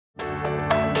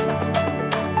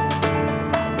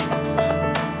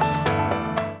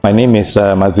My name is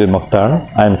Mazid Mokhtar.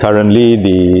 I'm currently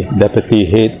the Deputy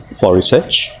Head for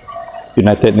Research,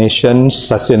 United Nations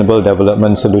Sustainable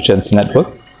Development Solutions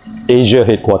Network, Asia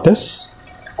Headquarters,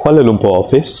 Kuala Lumpur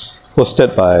Office,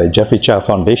 hosted by Jeffrey Cha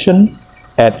Foundation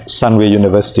at Sunway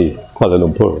University, Kuala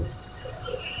Lumpur.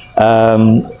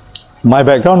 My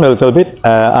background a little bit,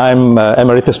 I'm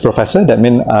Emeritus Professor. That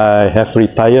means I have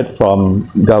retired from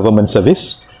government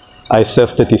service. I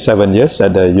served 37 years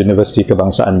at the University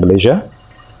Kebangsaan Malaysia.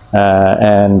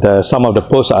 And some of the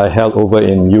posts I held over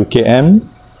in UKM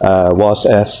was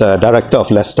as Director of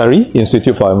Lestari,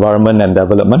 Institute for Environment and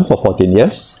Development for 14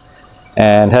 years,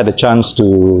 and had a chance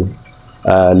to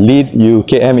lead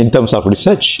UKM in terms of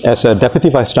research as a Deputy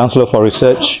Vice Chancellor for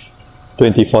Research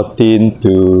 2014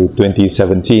 to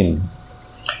 2017.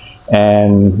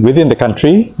 And within the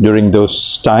country, during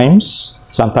those times,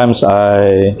 sometimes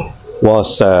I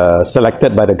was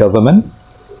selected by the government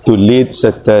to lead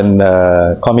certain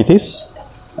committees,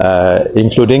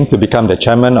 including to become the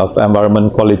chairman of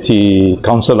Environment Quality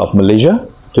Council of Malaysia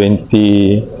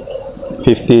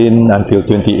 2015 until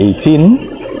 2018.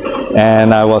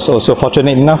 And I was also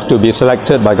fortunate enough to be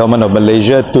selected by Government of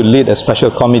Malaysia to lead a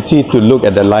special committee to look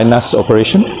at the LINAS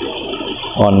operation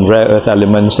on rare earth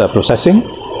elements processing,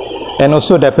 and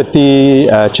also deputy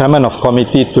chairman of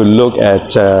committee to look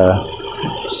at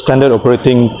standard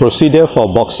operating procedure for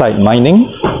bauxite mining.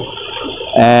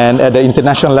 And at the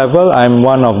international level, I'm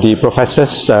one of the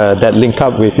professors that link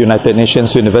up with United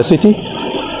Nations University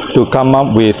to come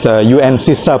up with UN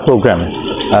CISA program,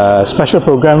 a special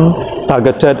program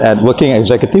targeted at working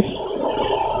executive,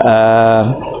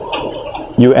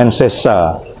 UN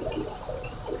CISA,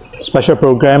 special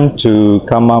program to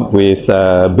come up with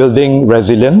building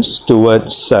resilience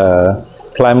towards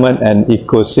climate and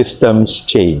ecosystems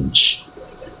change.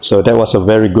 So that was a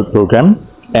very good program.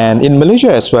 And in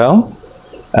Malaysia as well,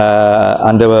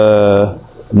 under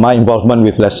my involvement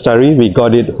with Lestari, we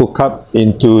got it hooked up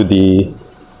into the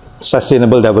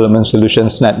Sustainable Development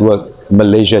Solutions Network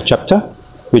Malaysia chapter,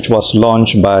 which was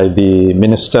launched by the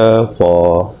Minister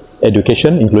for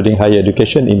Education, including higher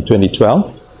education, in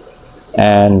 2012.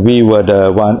 And we were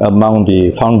the one among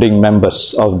the founding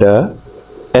members of the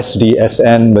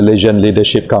SDSN Malaysian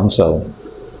Leadership Council.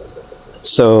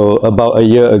 So about a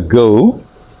year ago,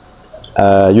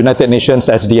 United Nations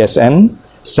SDSN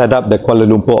set up the Kuala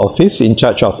Lumpur office in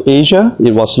charge of Asia.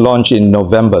 It was launched in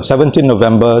November, 17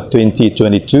 November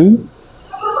 2022.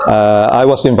 I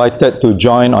was invited to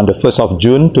join on the 1st of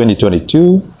June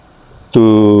 2022 to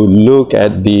look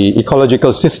at the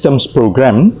ecological systems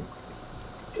program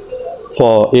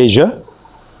for Asia.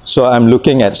 So I'm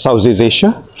looking at Southeast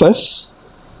Asia first,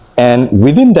 and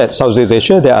within that Southeast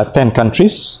Asia there are 10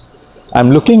 countries. I'm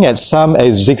looking at some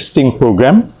existing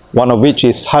program, one of which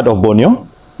is Heart of Borneo,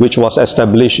 which was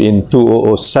established in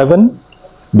 2007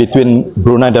 between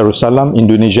Brunei Darussalam,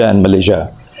 Indonesia and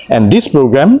Malaysia. And this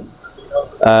program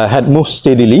had moved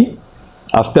steadily.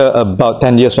 After about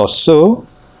 10 years or so,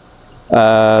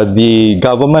 the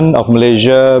government of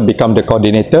Malaysia became the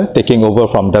coordinator, taking over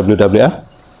from WWF.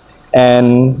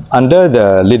 And under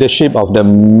the leadership of the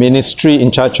Ministry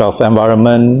in charge of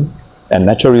Environment and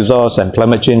Natural Resource and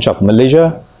Climate Change of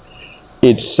Malaysia,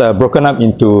 it's broken up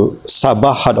into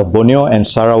Sabah Heart of Borneo and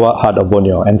Sarawak Heart of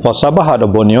Borneo. And for Sabah Heart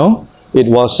of Borneo, it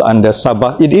is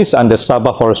under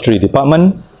Sabah Forestry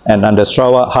Department, and under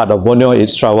Sarawak Heart of Borneo,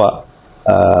 it's Sarawak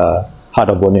Heart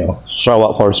of Borneo,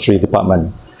 Sarawak Forestry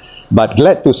Department. But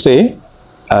glad to say,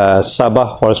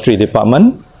 Sabah Forestry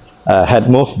Department had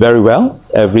moved very well.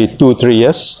 Every 2-3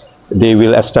 years, they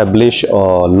will establish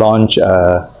or launch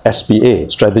SPA,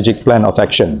 Strategic Plan of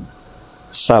Action,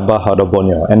 Sabah Heart of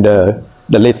Borneo. And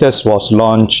the latest was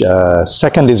launched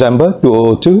 2nd December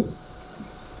 2002,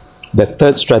 the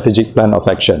third Strategic Plan of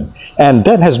Action. And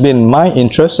that has been my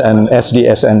interest and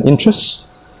SDSN interest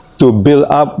to build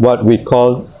up what we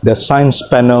call the Science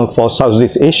Panel for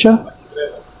Southeast Asia.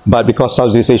 But because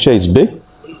Southeast Asia is big,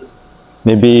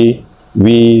 maybe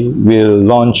we will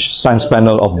launch Science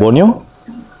Panel of Borneo.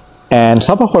 And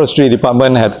Sabah Forestry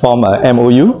Department had formed a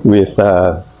MOU with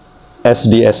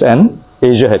SDSN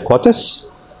Asia Headquarters.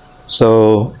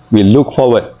 So we look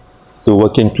forward to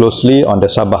working closely on the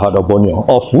Sabah Heart of Borneo,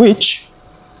 of which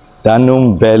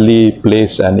Danum Valley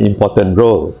plays an important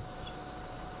role.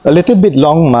 A little bit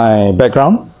long my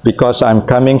background because I'm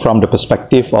coming from the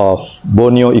perspective of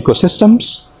Borneo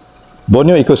ecosystems.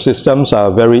 Borneo ecosystems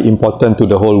are very important to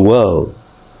the whole world.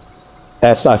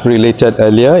 As I've related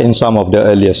earlier in some of the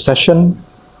earlier session,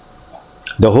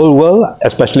 the whole world,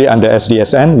 especially under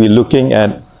SDSN, we're looking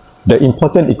at the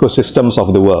important ecosystems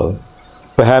of the world.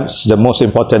 Perhaps the most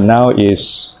important now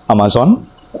is Amazon,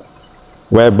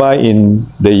 whereby in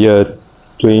the year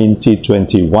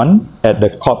 2021 at the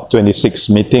COP26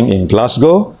 meeting in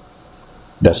Glasgow,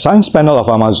 the Science Panel of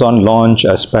Amazon launched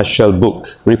a special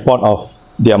book, Report of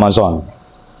the Amazon.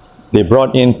 They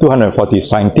brought in 240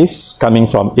 scientists coming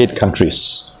from 8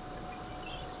 countries.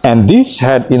 And this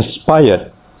had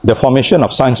inspired the formation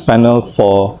of Science Panel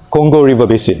for Congo River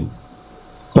Basin,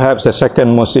 perhaps the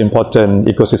second most important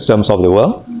ecosystems of the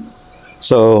world.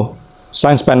 So,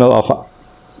 Science Panel of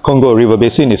Congo River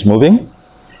Basin is moving.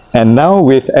 And now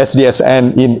with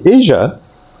SDSN in Asia,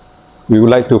 we would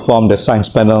like to form the Science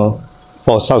Panel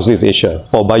for Southeast Asia,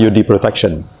 for biodiversity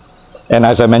protection. And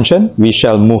as I mentioned, we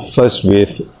shall move first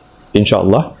with,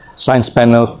 inshallah, Science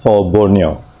Panel for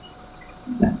Borneo.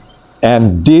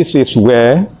 And this is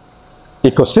where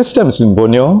ecosystems in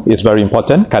Borneo is very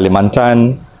important,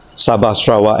 Kalimantan, Sabah,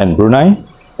 Sarawak, and Brunei.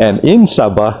 And in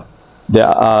Sabah, there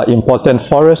are important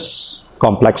forest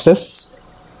complexes,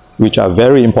 which are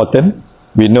very important.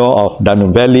 We know of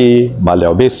Danum Valley,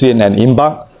 Maleo Basin, and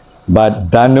Imbak. But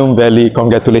Danum Valley,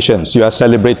 congratulations. You are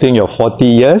celebrating your 40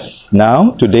 years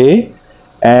now, today.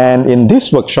 And in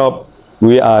this workshop,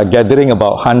 we are gathering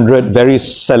about 100 very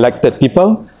selected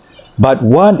people. But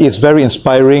what is very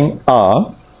inspiring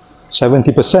are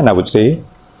 70%, I would say,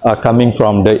 are coming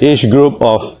from the age group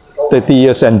of 30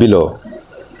 years and below,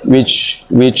 which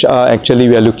are actually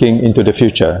we are looking into the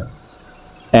future.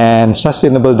 And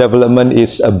sustainable development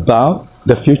is about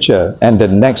the future and the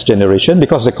next generation,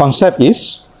 because the concept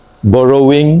is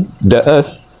borrowing the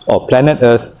earth or planet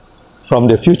earth from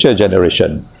the future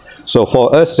generation. So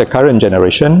for us, the current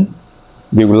generation,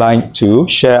 we would like to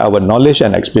share our knowledge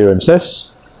and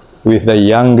experiences with the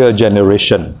younger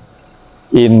generation.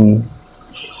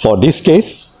 For this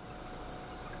case,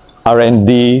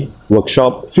 R&D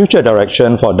workshop, future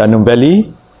direction for Danum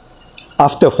Valley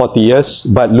after 40 years,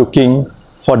 but looking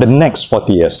for the next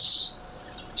 40 years.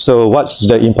 So what's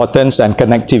the importance and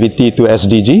connectivity to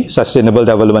SDG, Sustainable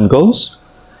Development Goals?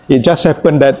 It just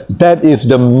happened that that is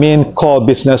the main core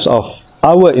business of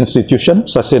our institution,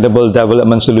 Sustainable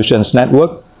Development Solutions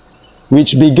Network,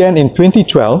 which began in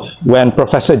 2012 when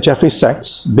Professor Jeffrey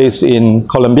Sachs, based in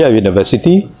Columbia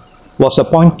University, was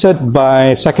appointed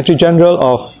by Secretary General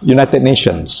of United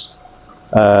Nations,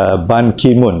 Ban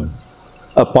Ki-moon,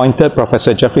 appointed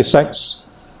Professor Jeffrey Sachs,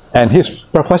 and he's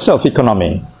Professor of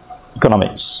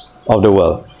Economics of the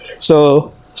world.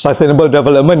 So, sustainable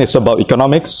development is about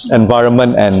economics,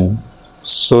 environment, and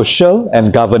social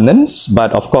and governance,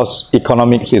 but of course,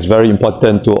 economics is very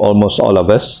important to almost all of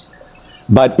us.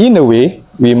 But in a way,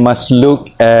 we must look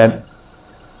at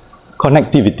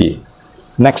connectivity,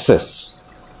 nexus.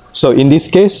 So in this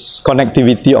case,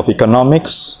 connectivity of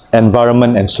economics,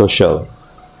 environment, and social.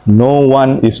 No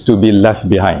one is to be left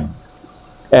behind.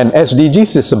 And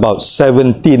SDGs is about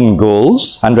 17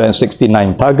 goals,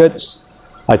 169 targets,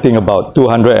 I think about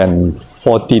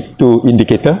 242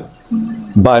 indicators.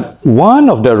 But one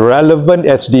of the relevant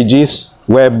SDGs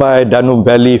whereby Danum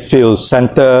Valley Field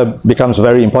Centre becomes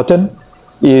very important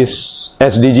is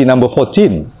SDG number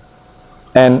 14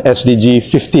 and SDG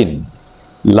 15.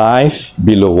 Life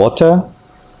below water,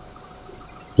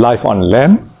 life on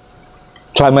land,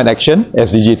 climate action,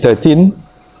 SDG 13.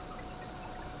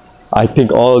 I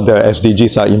think all the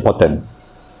SDGs are important,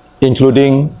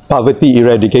 including poverty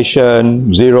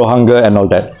eradication, zero hunger, and all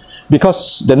that.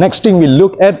 Because the next thing we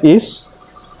look at is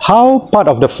how part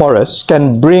of the forest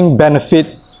can bring benefit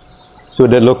to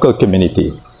the local community,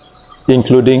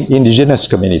 including indigenous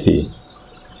community.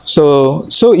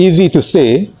 So easy to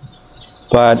say,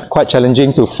 but quite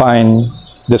challenging to find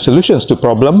the solutions to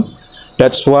problem.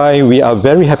 That's why we are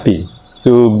very happy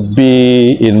to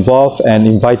be involved and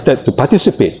invited to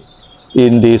participate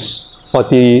in this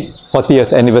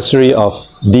 40th anniversary of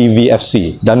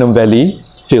DVFC, Danum Valley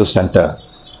Field Centre.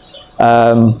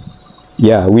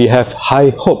 Yeah, we have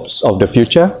high hopes of the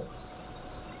future.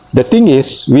 The thing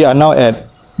is, we are now at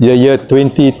the year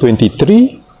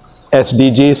 2023.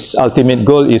 SDG's ultimate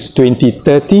goal is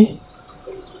 2030.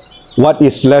 What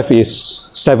is left is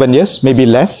 7 years, maybe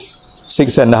less,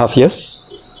 6.5 years.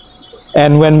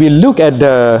 And when we look at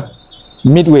the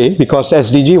midway, because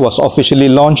SDG was officially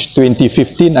launched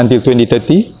 2015 until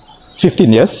 2030,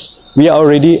 15 years, we are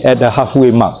already at the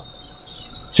halfway mark,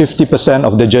 50%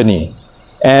 of the journey.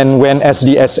 And when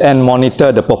SDSN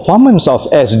monitor the performance of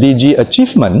SDG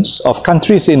achievements of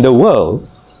countries in the world,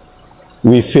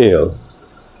 we fail.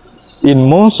 In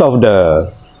most of the,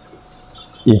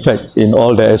 in fact, in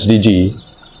all the SDG,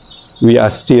 we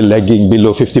are still lagging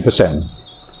below 50%.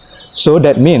 So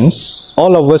that means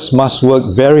all of us must work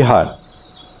very hard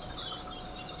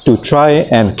to try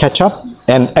and catch up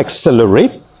and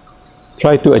accelerate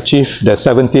try to achieve the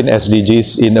 17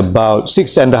 SDGs in about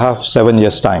 6.5, 7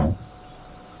 years' time.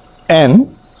 And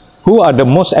who are the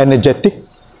most energetic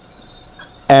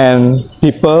and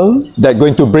people that are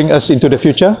going to bring us into the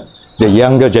future? The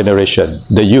younger generation,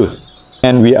 the youth.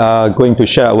 And we are going to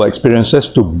share our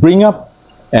experiences to bring up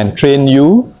and train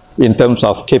you in terms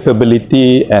of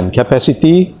capability and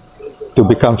capacity to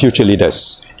become future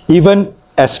leaders, even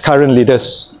as current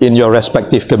leaders in your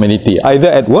respective community, either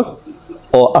at work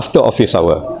or after office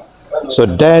hour. So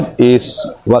that is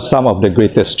what some of the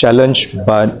greatest challenge,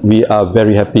 but we are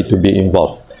very happy to be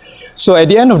involved. So at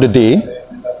the end of the day,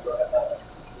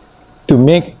 to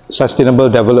make sustainable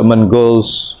development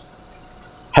goals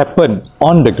happen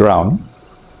on the ground,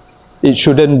 it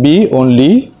shouldn't be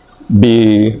only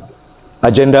the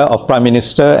agenda of Prime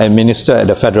Minister and Minister at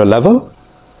the federal level.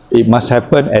 It must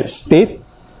happen at state,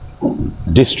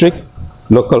 district,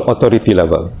 local authority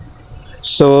level.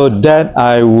 So that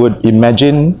I would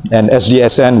imagine, and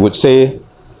SDSN would say,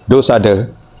 those are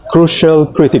the crucial,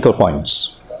 critical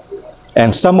points.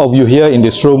 And some of you here in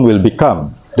this room will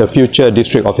become the future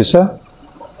district officer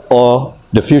or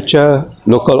the future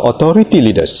local authority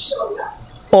leaders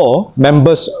or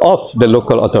members of the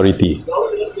local authority.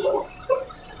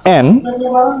 And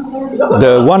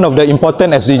one of the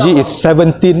important SDG is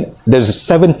the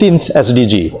 17th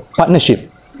SDG,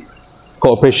 partnership.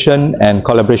 Cooperation and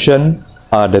collaboration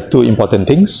are the two important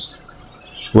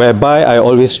things, whereby I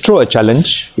always throw a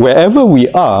challenge. Wherever we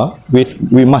are,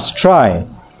 we must try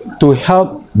to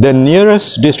help the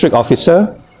nearest district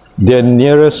officer, the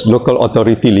nearest local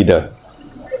authority leader.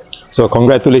 So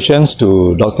congratulations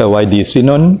to Dr. Y.D.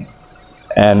 Sinun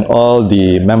and all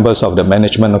the members of the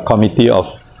management committee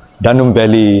of Danum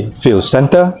Valley Field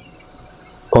Centre.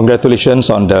 Congratulations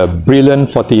on the brilliant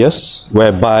 40 years,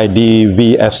 whereby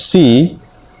DVSC,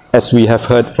 as we have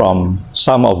heard from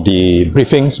some of the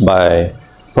briefings by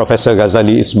Professor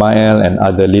Ghazali Ismail and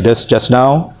other leaders just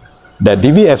now, that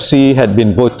DVFC had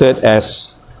been voted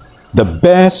as the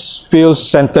best field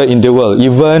centre in the world,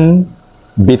 even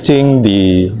beating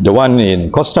the one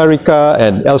in Costa Rica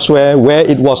and elsewhere where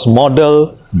it was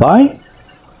modelled by.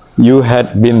 You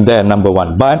had been there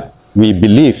 #1, but we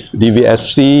believe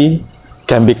DVFC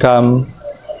can become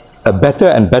a better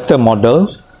and better model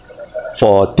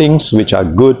for things which are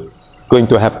good going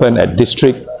to happen at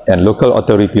district and local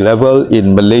authority level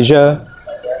in Malaysia,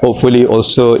 hopefully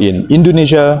also in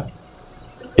Indonesia,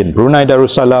 in Brunei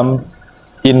Darussalam,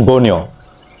 in Borneo.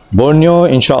 Borneo,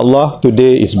 inshallah,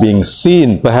 today is being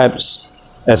seen perhaps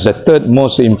as the third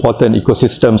most important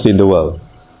ecosystems in the world.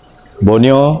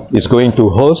 Borneo is going to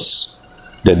host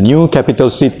the new capital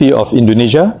city of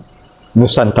Indonesia,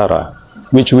 Nusantara,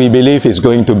 which we believe is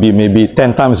going to be maybe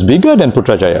 10 times bigger than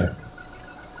Putrajaya.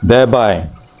 Thereby,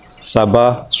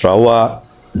 Sabah, Sarawak,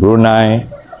 Brunei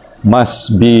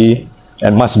must be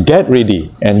and must get ready.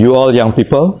 And you all young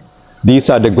people, these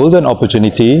are the golden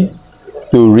opportunity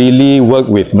to really work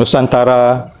with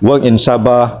Nusantara, work in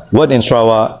Sabah, work in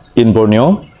Sarawak, in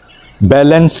Borneo,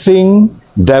 balancing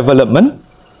development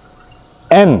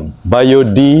and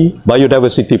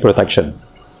biodiversity protection.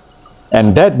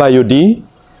 And that biod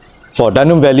for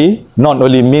Danum Valley not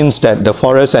only means that the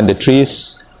forests and the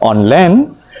trees on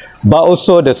land, but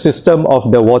also the system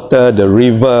of the water, the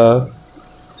river,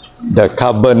 the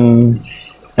carbon,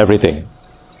 everything.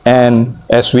 And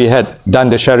as we had done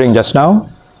the sharing just now,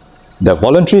 the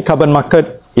voluntary carbon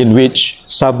market in which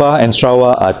Sabah and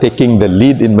Sarawak are taking the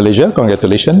lead in Malaysia,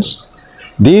 congratulations.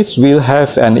 This will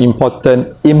have an important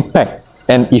impact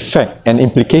and effect and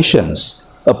implications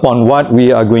upon what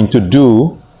we are going to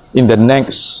do in the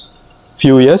next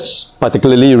few years,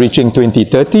 particularly reaching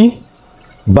 2030.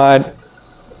 But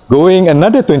going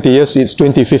another 20 years, it's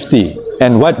 2050.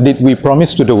 And what did we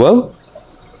promise to the world?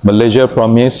 Malaysia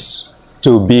promised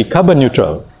to be carbon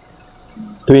neutral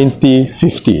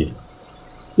 2050.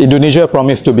 Indonesia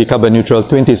promised to be carbon neutral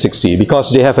 2060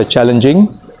 because they have a challenging,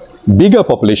 bigger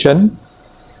population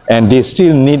and they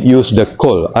still need use the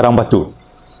coal, arang batu.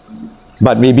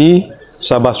 But maybe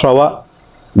Sabah Sarawak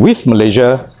with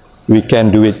Malaysia, we can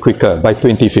do it quicker by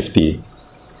 2050.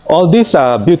 All these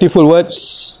are beautiful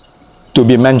words to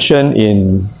be mentioned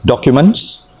in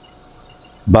documents,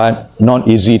 but not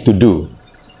easy to do.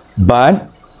 But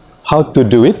how to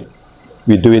do it?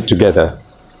 We do it together.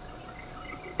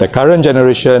 The current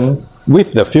generation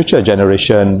with the future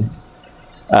generation,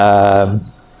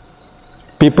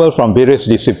 people from various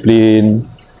disciplines,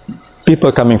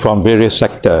 people coming from various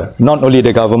sectors, not only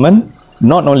the government,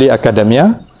 not only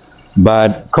academia,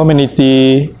 but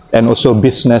community and also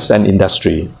business and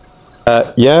industry.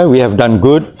 Yeah, we have done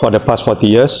good for the past 40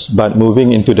 years, but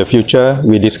moving into the future,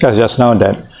 we discussed just now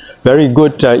that very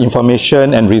good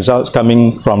information and results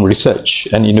coming from research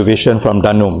and innovation from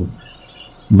Danum.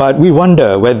 But we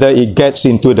wonder whether it gets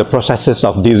into the processes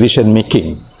of decision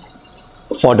making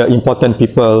for the important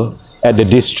people at the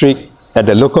district, at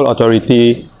the local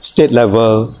authority, state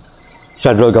level,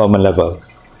 federal government level.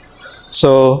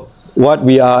 So what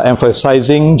we are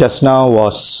emphasizing just now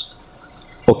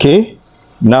was, okay,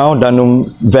 now Danum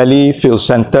Valley Field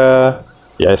Centre,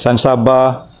 Yayasan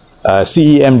Sabah,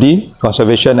 CEMD,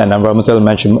 Conservation and Environmental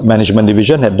Management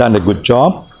Division, have done a good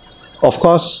job. Of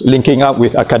course, linking up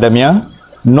with academia,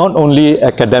 not only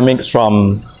academics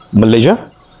from Malaysia,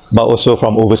 but also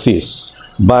from overseas.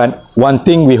 But one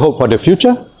thing we hope for the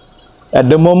future, at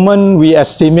the moment we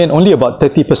estimate only about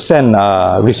 30%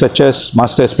 are researchers,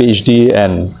 masters, PhD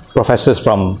and professors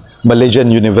from Malaysian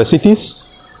universities.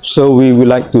 So we would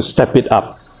like to step it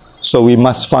up. So we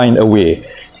must find a way,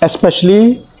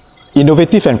 especially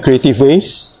innovative and creative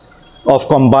ways of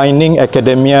combining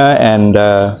academia and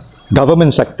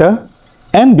government sector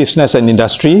and business and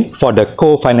industry for the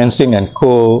co-financing and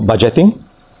co-budgeting.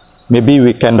 Maybe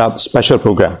we can have special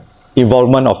program,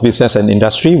 involvement of business and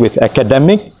industry with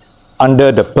academic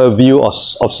under the purview of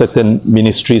certain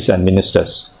ministries and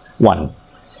ministers. One.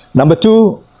 Number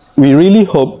two, we really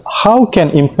hope how can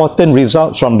important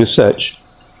results from research,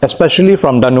 especially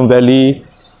from Danum Valley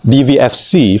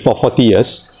DVFC for 40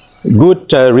 years,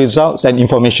 good results and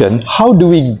information, how do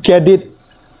we get it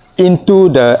into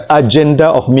the agenda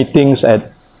of meetings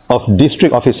of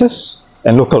district officers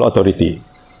and local authority?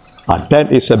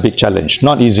 That is a big challenge,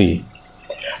 not easy.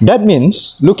 That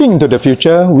means, looking into the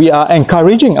future, we are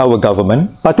encouraging our government,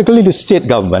 particularly the state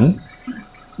government,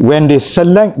 when they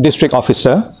select district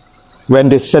officer, when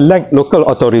they select local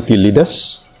authority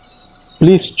leaders,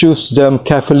 please choose them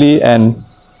carefully and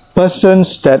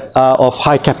persons that are of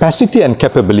high capacity and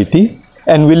capability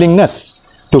and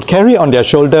willingness to carry on their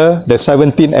shoulder the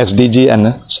 17 SDG and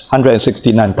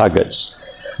 169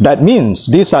 targets. That means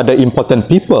these are the important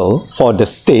people for the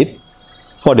state,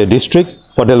 for the district,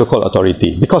 for the local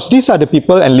authority, because these are the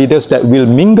people and leaders that will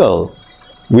mingle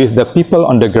with the people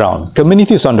on the ground,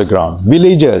 communities on the ground,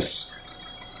 villagers,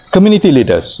 community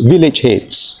leaders, village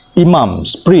heads,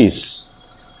 imams,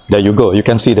 priests. There you go, you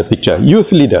can see the picture,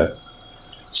 youth leader.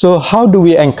 So how do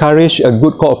we encourage a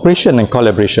good cooperation and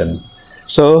collaboration?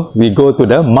 So we go to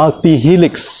the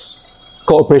multi-helix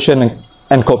cooperation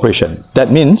and cooperation.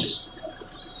 That means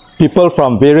people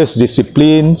from various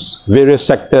disciplines, various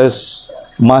sectors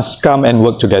must come and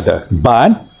work together.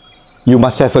 But you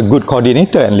must have a good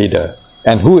coordinator and leader.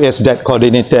 And who is that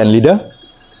coordinator and leader?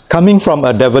 Coming from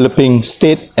a developing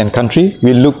state and country,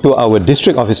 we look to our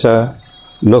district officer,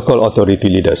 local authority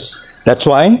leaders. That's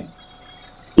why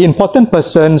important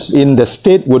persons in the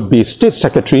state would be state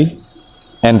secretary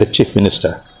and the chief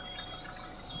minister.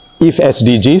 If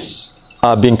SDGs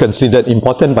are being considered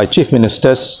important by chief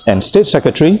ministers and state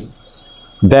secretary,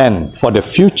 then for the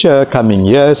future coming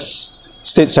years,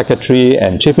 state secretary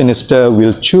and chief minister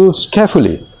will choose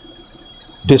carefully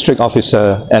district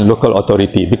officer and local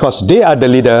authority, because they are the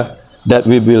leader that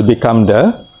will become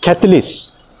the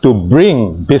catalyst to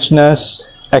bring business,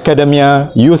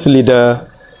 academia, youth leader,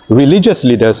 religious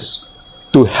leaders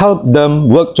to help them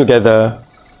work together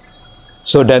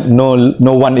so that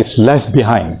no one is left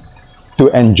behind to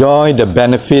enjoy the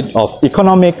benefit of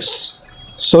economics,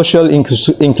 social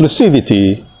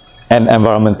inclusivity and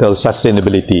environmental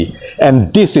sustainability.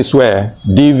 And this is where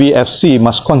DVFC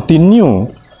must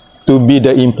continue to be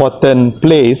the important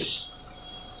place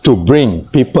to bring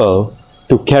people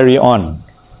to carry on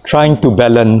trying to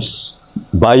balance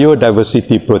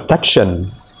biodiversity protection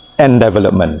and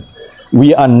development.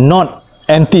 We are not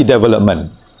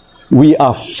anti-development. We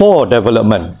are for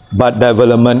development, but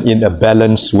development in a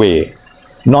balanced way.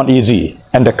 Not easy.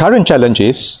 And the current challenge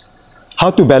is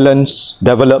how to balance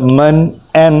development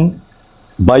and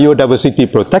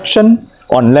biodiversity protection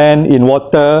on land, in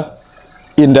water,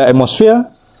 in the atmosphere,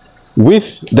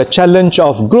 with the challenge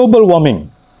of global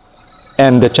warming.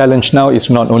 And the challenge now is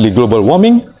not only global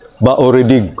warming, but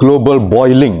already global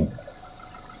boiling.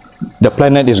 The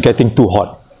planet is getting too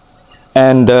hot.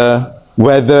 And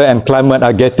weather and climate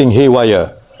are getting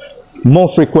haywire. More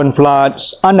frequent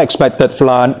floods, unexpected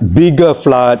flood, bigger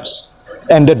floods,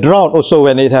 and the drought also,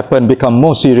 when it happens, become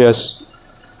more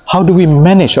serious. How do we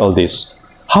manage all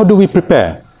this? How do we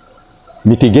prepare?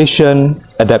 Mitigation,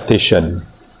 adaptation.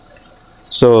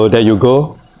 So there you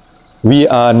go. We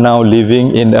are now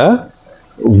living in a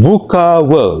VUCA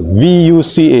world,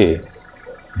 VUCA.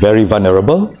 Very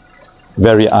vulnerable,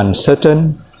 very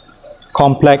uncertain,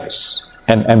 complex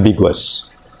and ambiguous.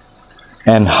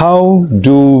 And how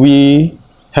do we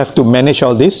have to manage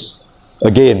all this?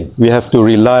 Again, we have to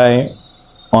rely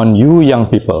on you young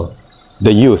people,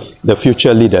 the youth, the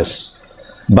future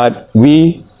leaders. But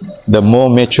we, the more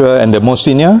mature and the more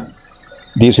senior,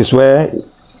 this is where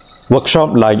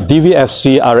workshop like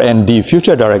DVFC R&D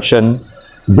Future Direction,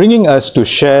 bringing us to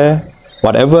share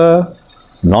whatever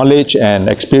knowledge and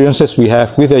experiences we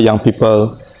have with the young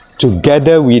people.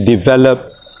 Together we develop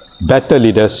better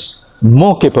leaders,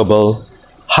 more capable,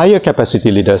 higher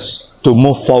capacity leaders to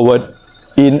move forward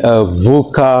in a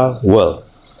VUCA world.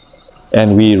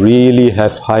 And we really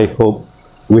have high hope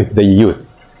with the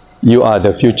youth. You are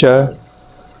the future.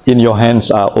 In your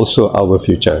hands are also our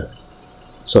future.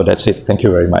 So that's it. Thank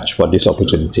you very much for this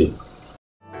opportunity.